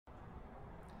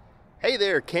Hey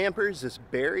there campers, it's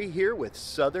Barry here with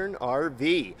Southern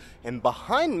RV, and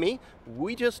behind me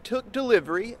we just took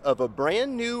delivery of a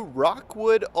brand new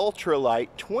Rockwood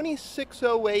Lite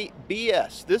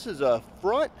 2608BS. This is a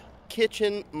front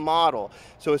kitchen model,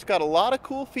 so it's got a lot of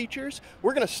cool features.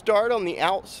 We're going to start on the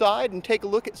outside and take a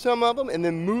look at some of them and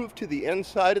then move to the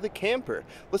inside of the camper.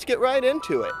 Let's get right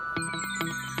into it.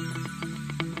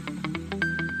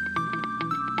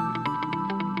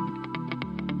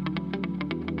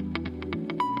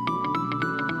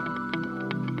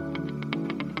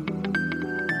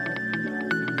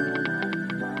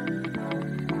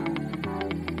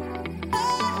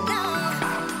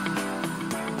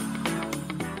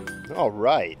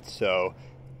 Alright, so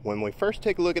when we first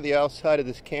take a look at the outside of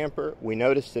this camper, we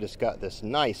notice that it's got this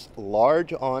nice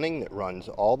large awning that runs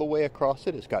all the way across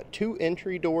it. It's got two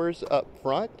entry doors up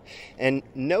front, and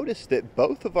notice that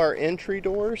both of our entry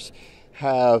doors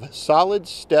have solid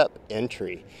step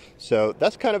entry. So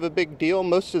that's kind of a big deal.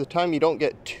 Most of the time you don't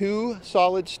get two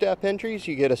solid step entries.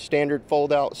 You get a standard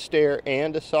fold out stair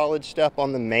and a solid step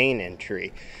on the main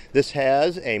entry. This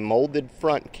has a molded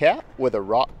front cap with a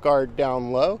rock guard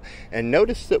down low, and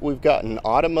notice that we've got an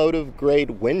automotive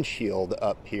grade windshield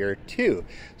up here too.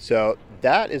 So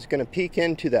that is going to peek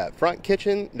into that front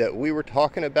kitchen that we were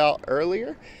talking about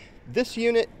earlier. This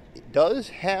unit does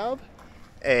have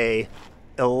a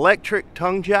electric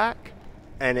tongue jack,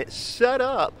 and it's set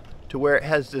up to where it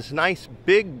has this nice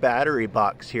big battery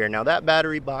box here. Now that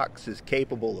battery box is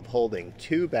capable of holding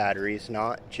two batteries,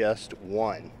 not just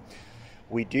one.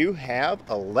 We do have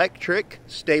electric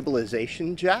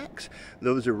stabilization jacks.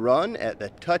 Those are run at the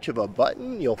touch of a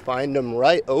button. You'll find them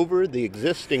right over the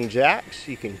existing jacks.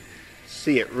 You can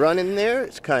see it running there.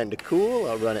 It's kind of cool.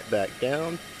 I'll run it back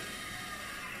down.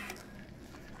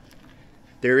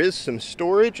 There is some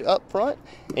storage up front,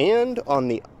 and on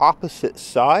the opposite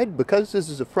side, because this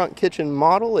is a front kitchen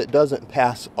model, it doesn't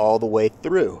pass all the way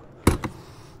through.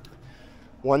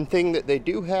 One thing that they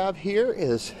do have here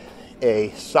is a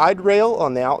side rail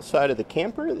on the outside of the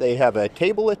camper. They have a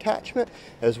table attachment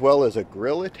as well as a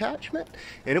grill attachment,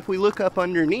 and if we look up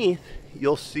underneath,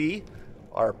 you'll see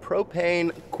our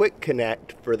propane quick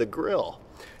connect for the grill.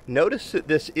 Notice that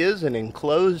this is an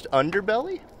enclosed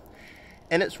underbelly,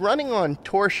 and it's running on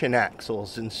torsion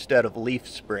axles instead of leaf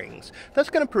springs. That's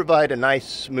going to provide a nice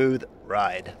smooth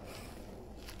ride.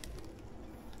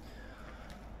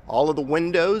 All of the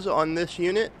windows on this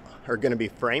unit are going to be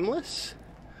frameless.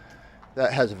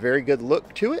 That has a very good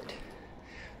look to it.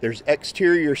 There's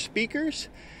exterior speakers.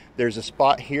 There's a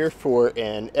spot here for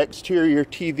an exterior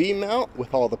TV mount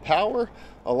with all the power,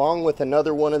 along with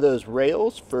another one of those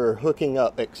rails for hooking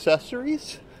up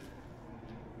accessories.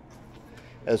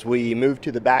 As we move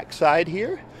to the back side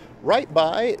here, right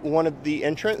by one of the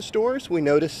entrance doors, we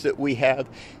notice that we have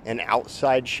an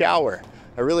outside shower.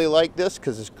 I really like this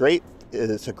because it's great.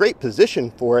 It's a great position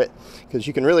for it because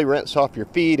you can really rinse off your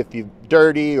feet if you're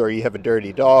dirty or you have a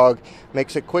dirty dog.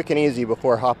 Makes it quick and easy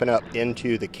before hopping up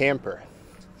into the camper.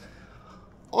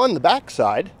 On the back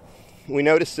side, we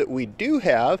notice that we do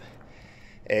have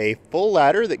a full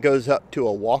ladder that goes up to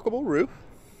a walkable roof.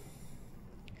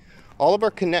 All of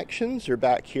our connections are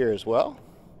back here as well.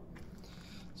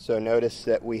 So notice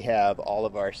that we have all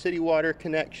of our city water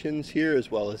connections here, as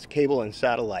well as cable and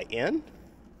satellite in.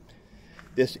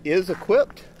 This is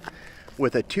equipped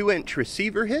with a 2-inch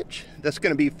receiver hitch. That's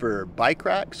going to be for bike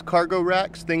racks, cargo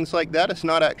racks, things like that. It's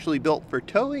not actually built for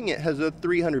towing. It has a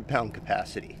 300-pound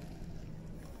capacity.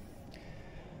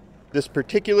 This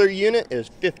particular unit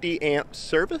is 50 amp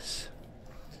service.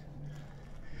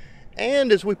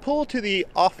 And as we pull to the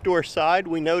off-door side,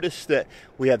 we notice that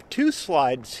we have two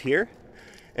slides here,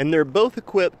 and they're both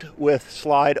equipped with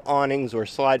slide awnings or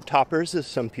slide toppers, as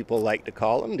some people like to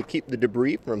call them, to keep the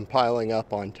debris from piling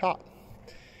up on top.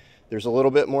 There's a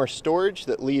little bit more storage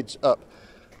that leads up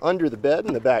under the bed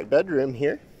in the back bedroom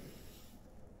here.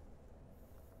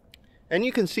 And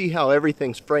you can see how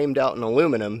everything's framed out in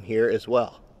aluminum here as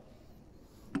well.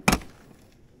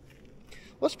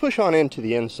 Let's push on into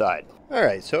the inside.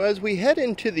 Alright, so as we head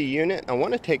into the unit, I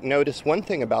want to take notice one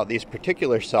thing about these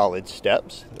particular solid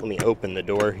steps. Let me open the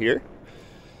door here.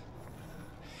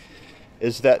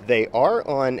 Is that they are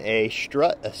on a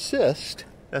strut assist.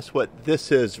 That's what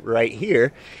this is right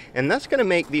here. And that's going to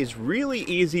make these really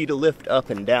easy to lift up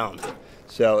and down.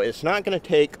 So it's not going to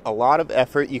take a lot of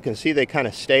effort. You can see they kind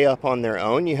of stay up on their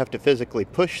own. You have to physically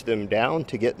push them down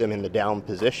to get them in the down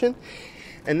position.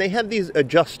 And they have these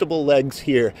adjustable legs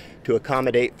here to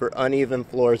accommodate for uneven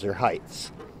floors or heights.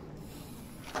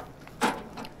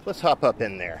 Let's hop up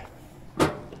in there.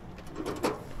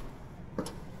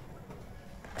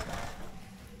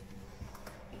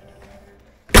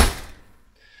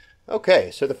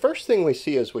 Okay, so the first thing we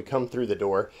see as we come through the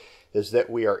door is that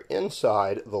we are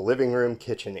inside the living room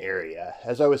kitchen area.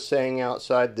 As I was saying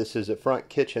outside, this is a front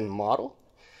kitchen model.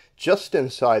 Just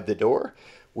inside the door,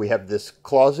 we have this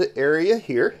closet area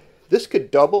here. This could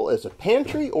double as a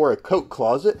pantry or a coat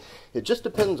closet. It just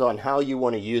depends on how you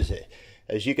want to use it.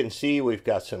 As you can see, we've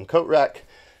got some coat rack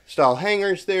style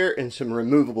hangers there and some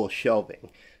removable shelving.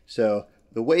 So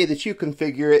the way that you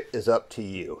configure it is up to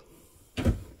you.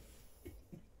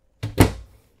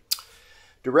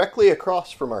 Directly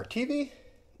across from our TV,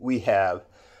 we have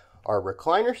our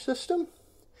recliner system.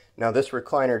 Now this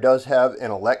recliner does have an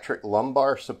electric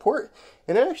lumbar support,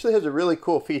 and it actually has a really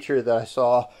cool feature that I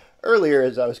saw earlier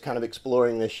as I was kind of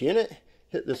exploring this unit.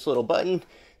 Hit this little button,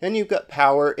 and you've got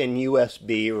power and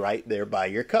USB right there by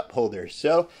your cup holder.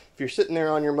 So if you're sitting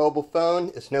there on your mobile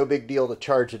phone, it's no big deal to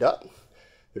charge it up.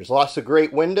 There's lots of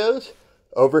great windows,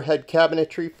 overhead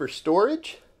cabinetry for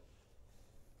storage.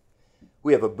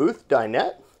 We have a booth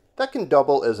dinette that can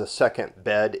double as a second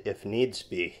bed if needs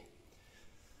be.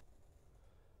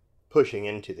 Pushing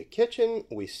into the kitchen,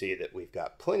 we see that we've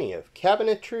got plenty of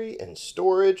cabinetry and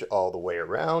storage all the way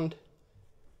around.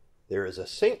 There is a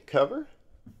sink cover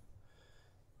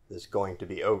that's going to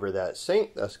be over that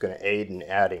sink. That's going to aid in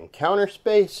adding counter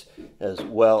space as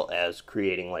well as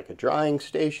creating like a drying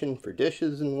station for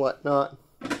dishes and whatnot.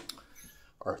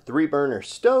 Our 3-burner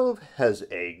stove has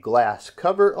a glass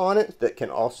cover on it that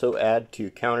can also add to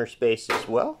counter space as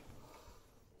well.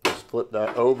 Just flip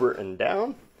that over and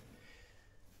down.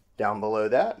 Down below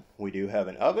that, we do have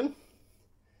an oven.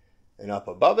 And up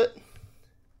above it,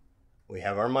 we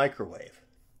have our microwave.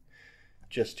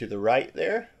 Just to the right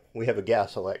there, we have a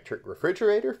gas electric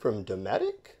refrigerator from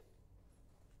Dometic.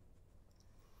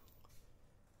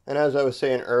 And as I was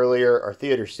saying earlier, our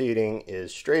theater seating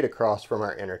is straight across from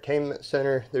our entertainment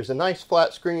center. There's a nice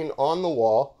flat screen on the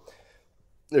wall.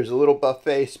 There's a little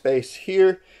buffet space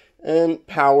here and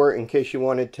power in case you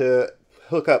wanted to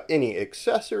hook up any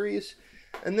accessories.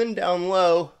 And then down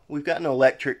low, we've got an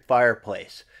electric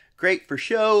fireplace. Great for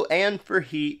show and for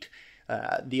heat.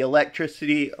 The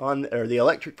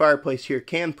electric fireplace here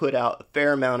can put out a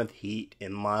fair amount of heat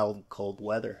in mild cold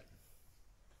weather.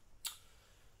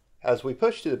 As we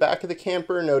push to the back of the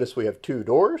camper, notice we have 2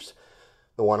 doors.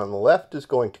 The one on the left is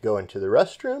going to go into the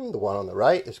restroom. The one on the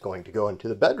right is going to go into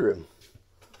the bedroom.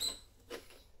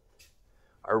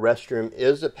 Our restroom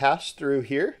is a pass-through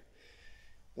here.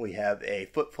 We have a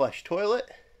foot flush toilet,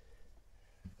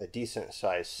 a decent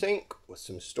sized sink with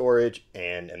some storage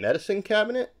and a medicine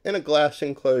cabinet, and a glass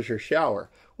enclosure shower.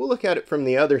 We'll look at it from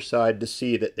the other side to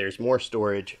see that there's more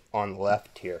storage on the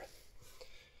left here.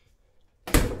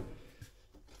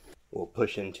 We'll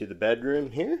push into the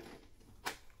bedroom here.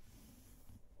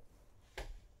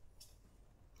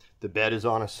 The bed is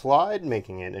on a slide,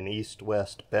 making it an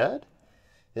east-west bed.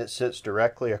 It sits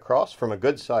directly across from a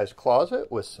good-sized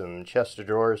closet with some chest of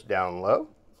drawers down low.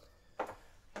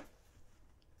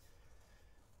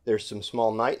 There's some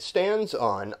small nightstands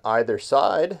on either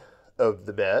side of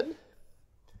the bed.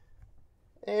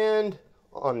 And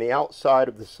on the outside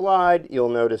of the slide, you'll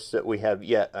notice that we have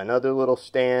yet another little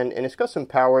stand, and it's got some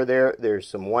power there. There's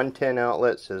some 110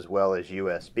 outlets as well as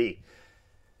USB.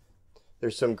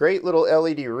 There's some great little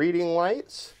LED reading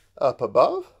lights up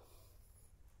above.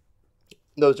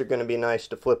 Those are going to be nice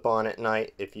to flip on at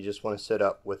night if you just want to sit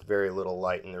up with very little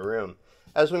light in the room.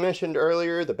 As we mentioned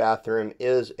earlier, the bathroom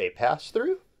is a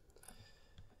pass-through.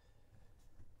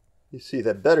 You see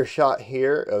the better shot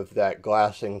here of that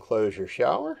glass enclosure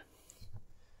shower.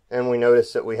 And we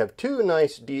notice that we have 2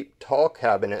 nice deep tall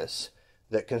cabinets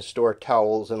that can store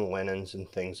towels and linens and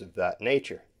things of that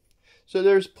nature. So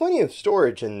there's plenty of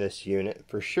storage in this unit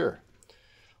for sure.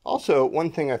 Also,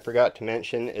 one thing I forgot to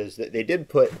mention is that they did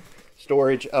put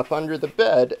storage up under the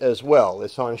bed as well.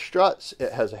 It's on struts,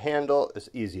 it has a handle, it's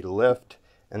easy to lift,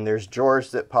 and there's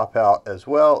drawers that pop out as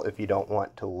well if you don't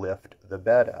want to lift the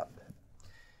bed up.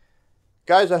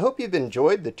 Guys, I hope you've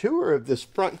enjoyed the tour of this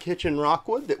front kitchen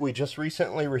Rockwood that we just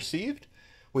recently received.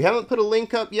 We haven't put a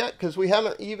link up yet because we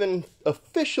haven't even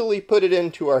officially put it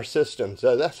into our system,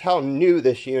 so that's how new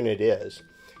this unit is.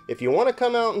 If you want to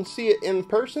come out and see it in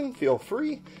person, feel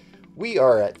free. We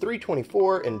are at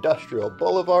 324 Industrial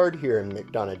Blvd here in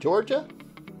McDonough, Georgia,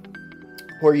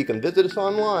 or you can visit us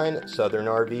online at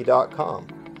southernrv.com.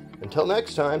 Until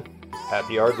next time,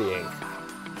 happy RVing.